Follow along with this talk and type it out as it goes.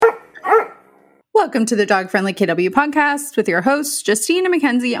Welcome to the Dog Friendly KW podcast with your hosts, Justine and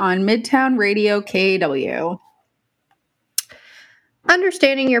Mackenzie on Midtown Radio KW.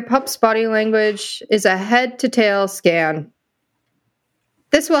 Understanding your pup's body language is a head-to-tail scan.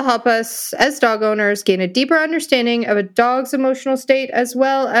 This will help us, as dog owners, gain a deeper understanding of a dog's emotional state as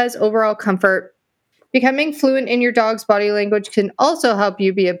well as overall comfort. Becoming fluent in your dog's body language can also help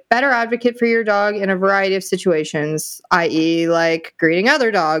you be a better advocate for your dog in a variety of situations, i.e. like greeting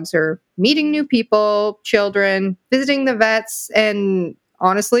other dogs or meeting new people, children, visiting the vets, and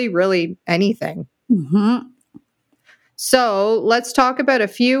honestly, really anything. Mm-hmm. So let's talk about a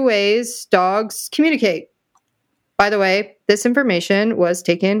few ways dogs communicate. By the way, this information was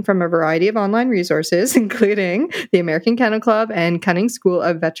taken from a variety of online resources, including the American Kennel Club and Cunning School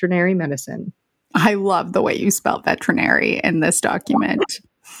of Veterinary Medicine. I love the way you spell veterinary in this document.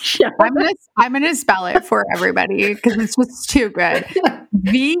 Yeah. I'm gonna spell it for everybody because it's just too good.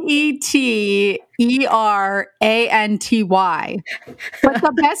 Veterinary. But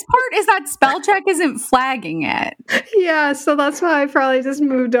the best part is that spell check isn't flagging it. Yeah, so that's why I probably just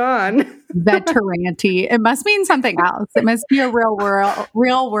moved on. Veterinary. It must mean something else. It must be a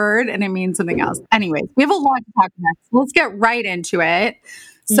real word, and it means something else. Anyways, we have a lot to talk about. So let's get right into it.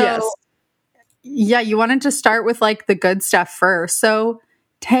 So, yes. Yeah, you wanted to start with like the good stuff first. So,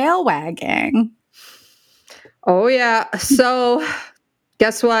 tail wagging. Oh, yeah. So,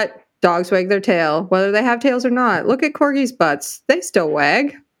 guess what? Dogs wag their tail, whether they have tails or not. Look at corgis' butts. They still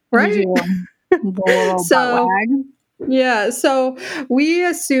wag, right? So, yeah. So, we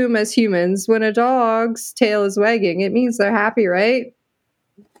assume as humans, when a dog's tail is wagging, it means they're happy, right?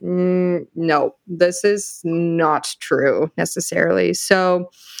 No, this is not true necessarily. So,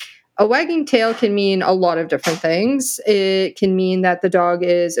 a wagging tail can mean a lot of different things. It can mean that the dog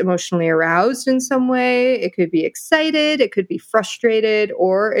is emotionally aroused in some way. It could be excited, it could be frustrated,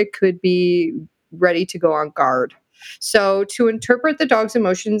 or it could be ready to go on guard. So to interpret the dog's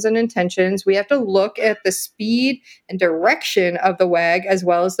emotions and intentions, we have to look at the speed and direction of the wag as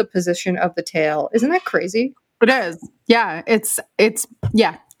well as the position of the tail. Isn't that crazy? It is. Yeah,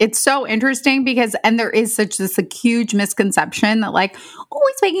 it's so interesting because, and there is such this like, huge misconception that like, oh,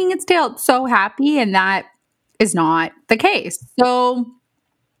 it's wagging its tail, it's so happy, and that is not the case. So,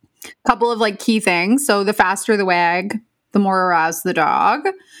 a couple of like key things. So, the faster the wag, the more aroused the dog.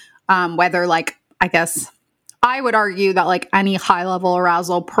 Whether like, I guess, I would argue that like any high level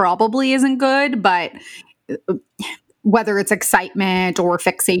arousal probably isn't good, but whether it's excitement or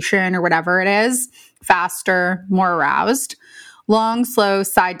fixation or whatever it is, faster, more aroused. Long, slow,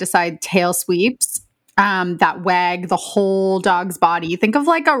 side-to-side tail sweeps that wag the whole dog's body. Think of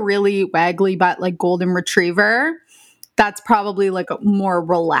like a really waggly butt, like golden retriever. That's probably like a more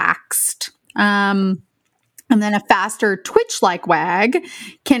relaxed. And then a faster twitch-like wag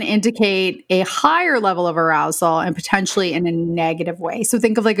can indicate a higher level of arousal and potentially in a negative way. So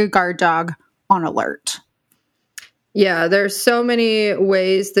think of like a guard dog on alert. Yeah, there's so many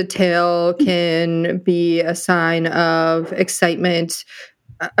ways the tail can be a sign of excitement,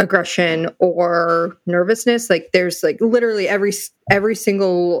 aggression, or nervousness. Like there's like literally every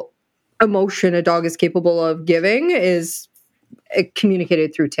single emotion a dog is capable of giving is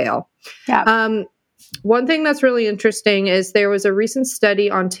communicated through tail. Yeah. One thing that's really interesting is there was a recent study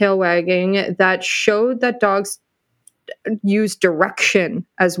on tail wagging that showed that dogs use direction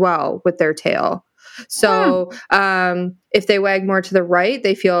as well with their tail. So if they wag more to the right,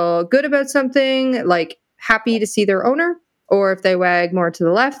 they feel good about something, like happy to see their owner. Or if they wag more to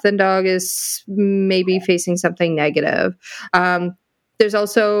the left, then dog is maybe facing something negative. There's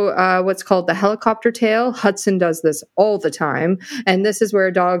also what's called the helicopter tail. Hudson does this all the time. And this is where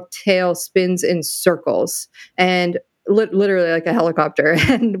a dog tail spins in circles and literally like a helicopter.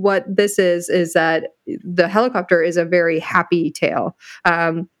 And what this is that the helicopter is a very happy tail.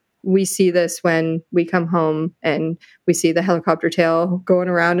 We see this when we come home and we see the helicopter tail going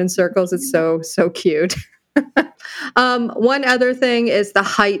around in circles. It's so cute. One other thing is the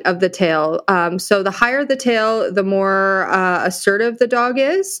height of the tail. So the higher the tail, the more assertive the dog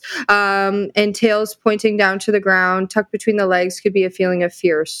is. And tails pointing down to the ground, tucked between the legs, could be a feeling of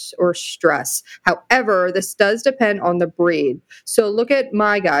fear or stress. However, this does depend on the breed. So look at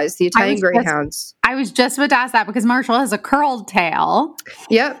my guys, the Italian Greyhounds. I was just about to ask that because Marshall has a curled tail.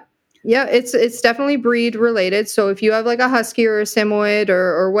 Yep. Yeah, it's definitely breed related. So if you have like a husky or a Samoyed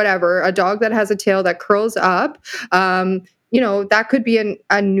or whatever, a dog that has a tail that curls up, that could be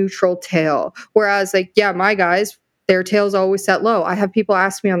a neutral tail. Whereas like, yeah, my guys, their tails always set low. I have people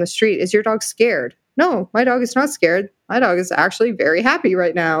ask me on the street, is your dog scared? no, my dog is not scared. My dog is actually very happy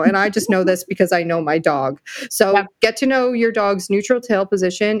right now. And I just know this because I know my dog. So get to know your dog's neutral tail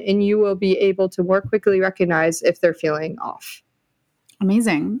position, and you will be able to more quickly recognize if they're feeling off.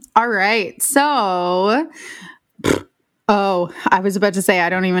 Amazing. All right. So, I was about to say, I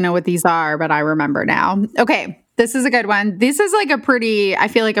don't even know what these are, but I remember now. Okay. This is a good one. This is like I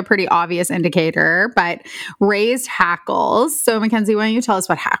feel like a pretty obvious indicator, but raised hackles. So Mackenzie, why don't you tell us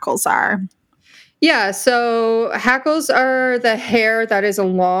what hackles are? Yeah, so hackles are the hair that is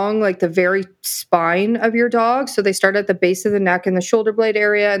along like the very spine of your dog. So they start at the base of the neck and the shoulder blade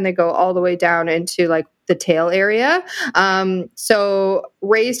area, and they go all the way down into like the tail area. So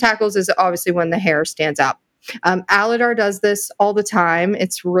raised hackles is obviously when the hair stands up. Aladar does this all the time.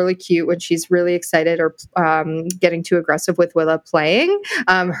 It's really cute when she's really excited or getting too aggressive with Willa playing.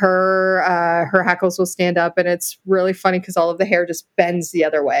 Her hackles will stand up, and it's really funny because all of the hair just bends the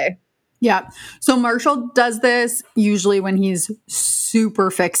other way. Yeah. So Marshall does this usually when he's super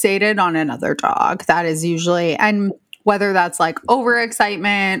fixated on another dog. That is usually, and whether that's like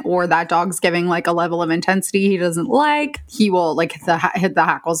overexcitement or that dog's giving like a level of intensity he doesn't like, he will like hit the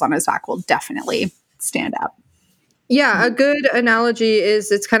hackles on his back will definitely stand up. Yeah, a good analogy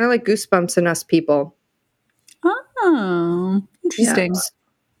is it's kind of like goosebumps in us people. Oh, interesting.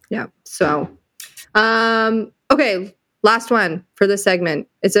 Yeah. So, okay, last one for this segment.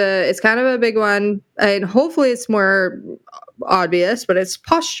 It's kind of a big one, and hopefully it's more obvious, but it's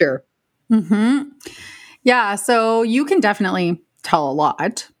posture. Mm-hmm. Yeah, so you can definitely tell a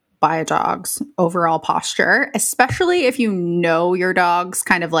lot by a dog's overall posture, especially if you know your dog's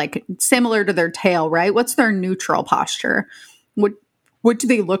kind of like similar to their tail, right? What's their neutral posture? What do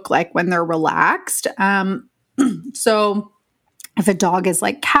they look like when they're relaxed? So if a dog is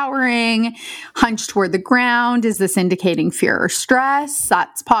like cowering, hunched toward the ground, is this indicating fear or stress?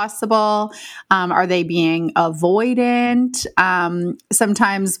 That's possible. Are they being avoidant?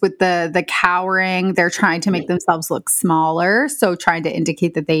 Sometimes with the cowering, they're trying to make themselves look smaller. So trying to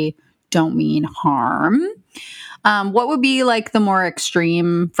indicate that they don't mean harm. What would be like the more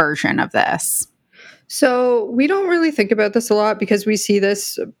extreme version of this? So we don't really think about this a lot because we see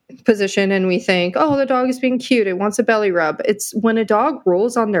this position and we think, oh, the dog is being cute. It wants a belly rub. It's when a dog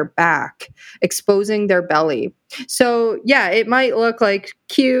rolls on their back, exposing their belly. So yeah, it might look like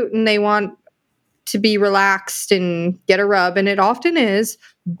cute and they want to be relaxed and get a rub, and it often is,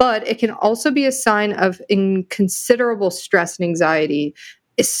 but it can also be a sign of considerable stress and anxiety,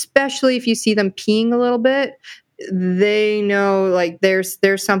 especially if you see them peeing a little bit. They know like there's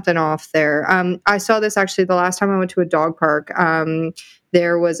something off there. I saw this actually the last time I went to a dog park.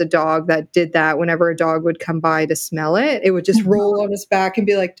 There was a dog that did that. Whenever a dog would come by to smell it, it would just roll on his back and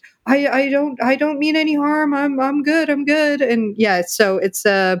be like, I don't mean any harm. I'm good. And yeah, so it's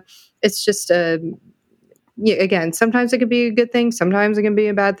just again, sometimes it can be a good thing, sometimes it can be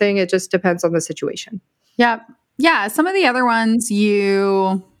a bad thing. It just depends on the situation. Yep. Yeah. Some of the other ones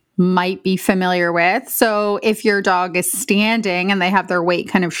you might be familiar with. So if your dog is standing and they have their weight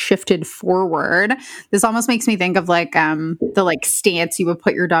kind of shifted forward, this almost makes me think of like the like stance you would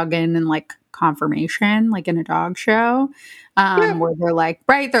put your dog in like conformation, like in a dog show, where they're like,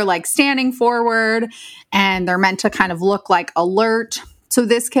 right, they're like standing forward and they're meant to kind of look like alert. So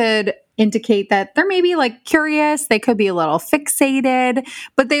this could indicate that they're maybe like curious, they could be a little fixated,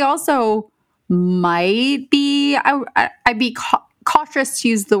 but they also might be, I'd be cautious to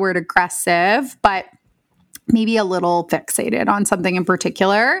use the word aggressive, but maybe a little fixated on something in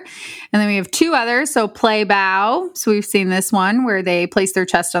particular. And then we have two others. So play bow. So we've seen this one where they place their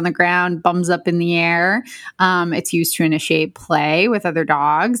chest on the ground, bums up in the air. It's used to initiate play with other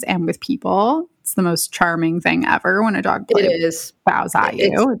dogs and with people. It's the most charming thing ever when a dog bows at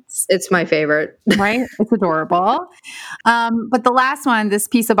you. It's my favorite. Right? It's adorable. But the last one, this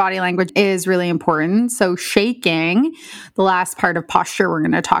piece of body language is really important. So shaking, the last part of posture we're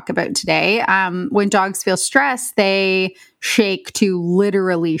going to talk about today. When dogs feel stress, they shake to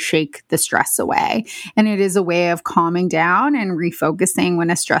literally shake the stress away. And it is a way of calming down and refocusing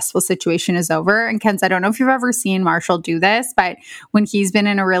when a stressful situation is over. And Kenz, I don't know if you've ever seen Marshall do this, but when he's been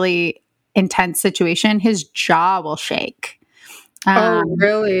in a really intense situation, his jaw will shake. Oh,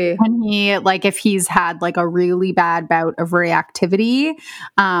 really? When he, like, if he's had like a really bad bout of reactivity,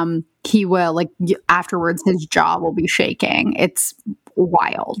 he will like afterwards, his jaw will be shaking. It's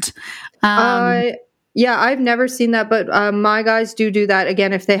wild. Yeah, I've never seen that, but my guys do that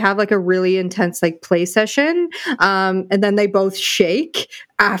again if they have like a really intense like play session, and then they both shake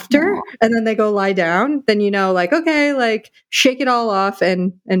after, and then they go lie down. Then like okay, like shake it all off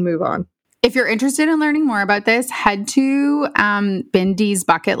and move on. If you're interested in learning more about this, head to Bindy's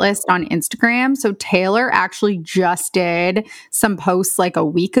Bucket List on Instagram. So Taylor actually just did some posts like a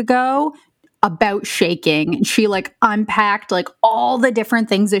week ago about shaking. And she like unpacked like all the different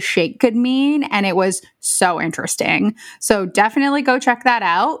things a shake could mean. And it was so interesting. So definitely go check that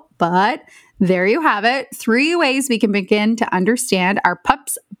out. But there you have it. 3 ways we can begin to understand our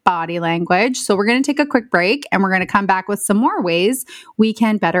pups' body language. So we're going to take a quick break and we're going to come back with some more ways we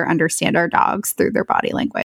can better understand our dogs through their body language.